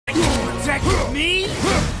protect me?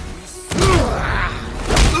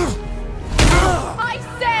 I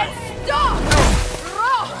said stop!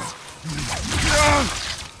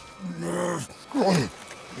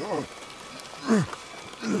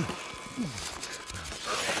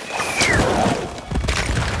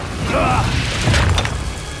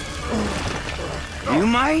 You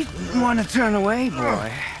might want to turn away,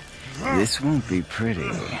 boy. This won't be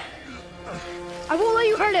pretty. I won't let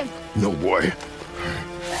you hurt him. No, boy.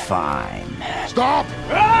 Fine. Stop!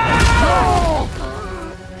 No!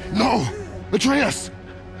 No! Atreus!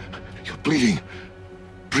 You're bleeding.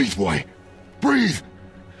 Breathe, boy. Breathe!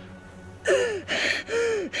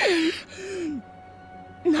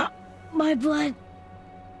 Not my blood.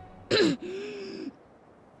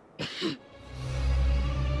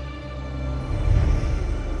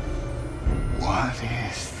 What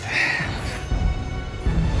is that?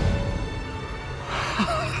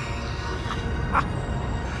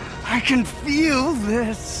 I can feel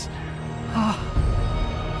this. I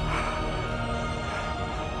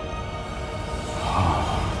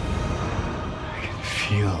can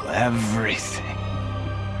feel everything.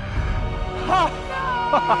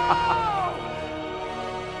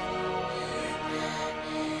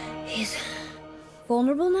 He's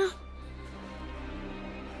vulnerable now?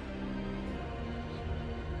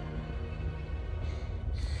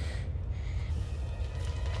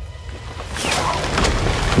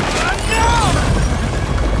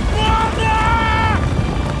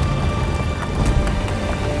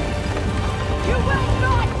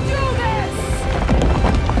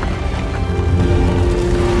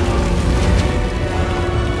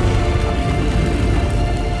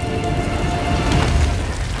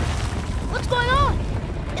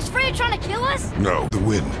 No, the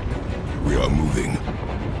wind. We are moving.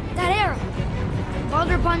 That arrow.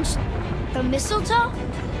 Baldur punched the mistletoe?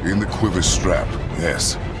 In the quiver strap,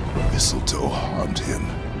 yes. Mistletoe harmed him.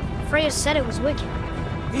 Freya said it was wicked.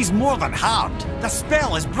 He's more than harmed. The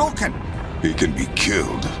spell is broken. He can be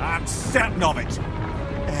killed. I'm certain of it.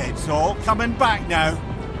 It's all coming back now.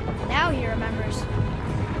 Now he remembers.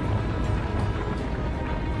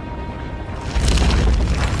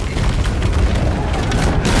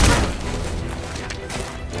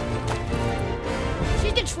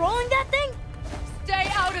 She's controlling that thing? Stay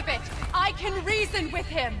out of it! I can reason with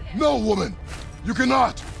him! No, woman! You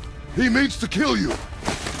cannot! He means to kill you!